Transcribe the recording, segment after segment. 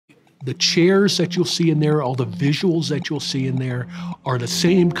The chairs that you'll see in there, all the visuals that you'll see in there are the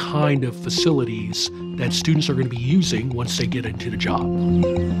same kind of facilities that students are going to be using once they get into the job.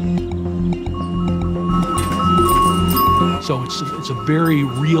 So it's a very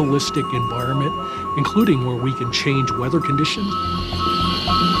realistic environment, including where we can change weather conditions,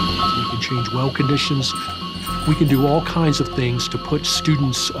 we can change well conditions. We can do all kinds of things to put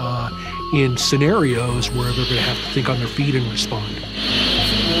students in scenarios where they're going to have to think on their feet and respond.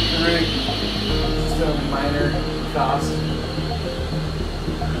 The rig, just a minor cost.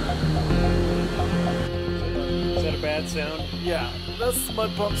 Is that a bad sound? Yeah, that's the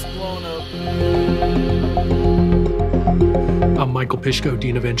mud pump's blowing up. I'm Michael Pishko,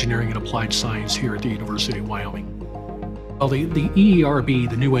 Dean of Engineering and Applied Science here at the University of Wyoming. Well, the EERB,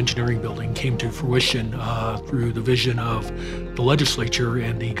 the new engineering building, came to fruition through the vision of the legislature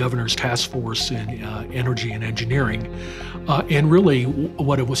and the governor's task force in energy and engineering. And really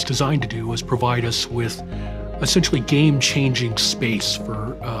what it was designed to do was provide us with essentially game-changing space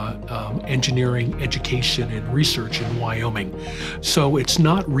for engineering, education, and research in Wyoming. So it's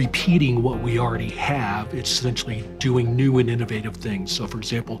not repeating what we already have, it's essentially doing new and innovative things. So for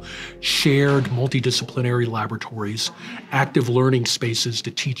example, shared multidisciplinary laboratories, active learning spaces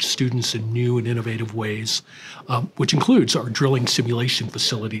to teach students in new and innovative ways, which includes our drilling simulation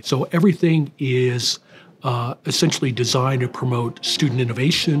facility. So everything is essentially designed to promote student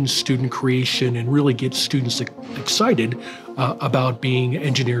innovation, student creation, and really get students excited about being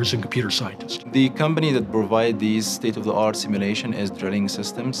engineers and computer scientists. The company that provides these state-of-the-art simulation is Drilling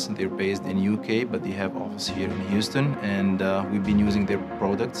Systems. They're based in UK, but they have office here in Houston, and we've been using their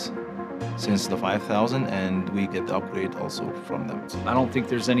products since the 5000, and we get the upgrade also from them. I don't think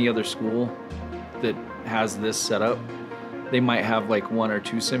there's any other school that has this setup. They might have like one or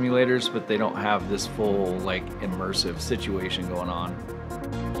two simulators, but they don't have this full like immersive situation going on.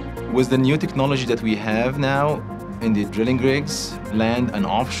 With the new technology that we have now in the drilling rigs, land and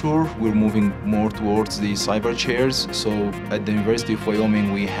offshore, we're moving more towards the cyber chairs. So at the University of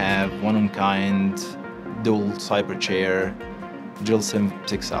Wyoming, we have one-of-a-kind dual cyber chair, Drill Sim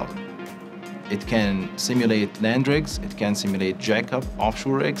 6000. It can simulate land rigs, it can simulate jack-up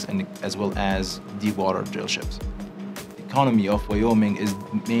offshore rigs, and as well as deep water drill ships. The economy of Wyoming is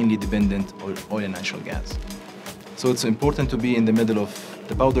mainly dependent on oil and natural gas. So it's important to be in the middle of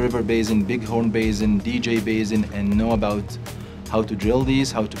the Powder River Basin, Bighorn Basin, DJ Basin, and know about how to drill these,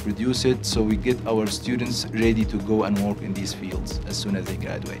 how to produce it, so we get our students ready to go and work in these fields as soon as they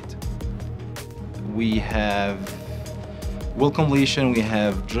graduate. We have well completion, we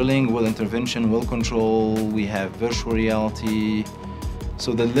have drilling, well intervention, well control, we have virtual reality.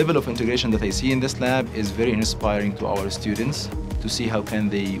 So the level of integration that I see in this lab is very inspiring to our students to see how can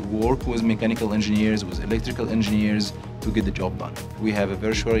they work with mechanical engineers, with electrical engineers to get the job done. We have a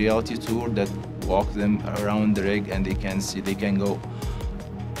virtual reality tour that walks them around the rig, and they can see, they can go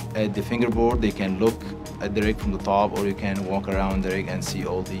at the fingerboard, they can look at the rig from the top, or you can walk around the rig and see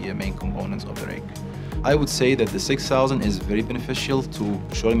all the main components of the rig. I would say that the 6000 is very beneficial to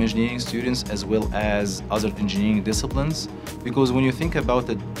petroleum engineering students as well as other engineering disciplines, because when you think about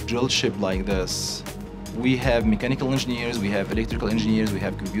a drill ship like this, we have mechanical engineers, we have electrical engineers, we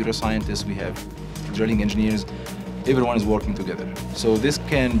have computer scientists, we have drilling engineers. Everyone is working together. So this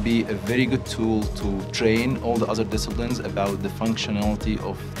can be a very good tool to train all the other disciplines about the functionality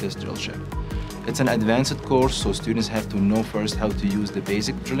of this drill ship. It's an advanced course, so students have to know first how to use the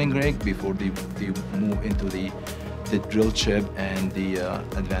basic drilling rig before they move into the drill ship and the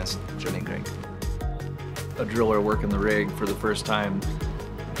advanced drilling rig. A driller working the rig for the first time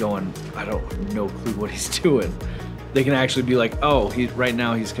going, I don't no clue what he's doing. They can actually be like, oh, right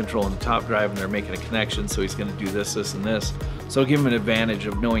now he's controlling the top drive and they're making a connection, so he's gonna do this, this, and this. So give him an advantage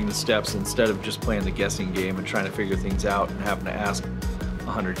of knowing the steps instead of just playing the guessing game and trying to figure things out and having to ask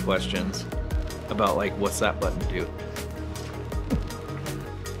 100 questions about like, what's that button do?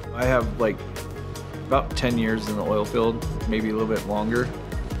 I have like about 10 years in the oil field, maybe a little bit longer.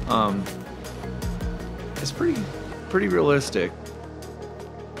 It's pretty realistic.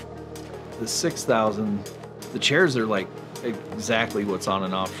 The 6000, the chairs are like exactly what's on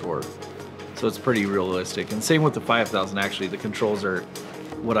an offshore. So it's pretty realistic. And same with the 5000, actually. The controls are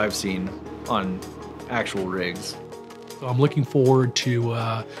what I've seen on actual rigs. So I'm looking forward to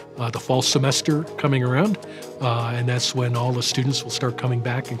the fall semester coming around, and that's when all the students will start coming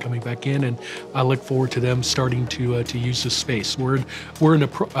back in, and I look forward to them starting to use this space. We're in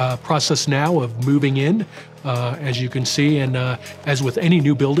a process now of moving in, as you can see, and as with any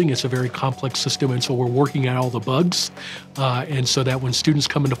new building, it's a very complex system, and so we're working out all the bugs, and so that when students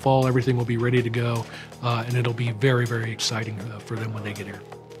come into fall, everything will be ready to go, and it'll be very, very exciting for them when they get here.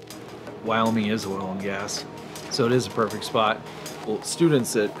 Wyoming is oil and gas, so it is a perfect spot. Well,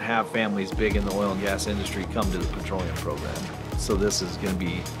 students that have families big in the oil and gas industry come to the petroleum program, so this is going to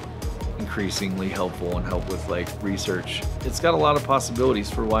be increasingly helpful and help with like research. It's got a lot of possibilities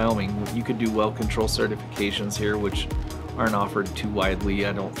for Wyoming. You could do well control certifications here, which aren't offered too widely,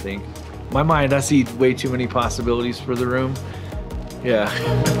 I don't think. In my mind, I see way too many possibilities for the room.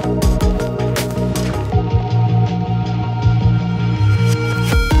 Yeah.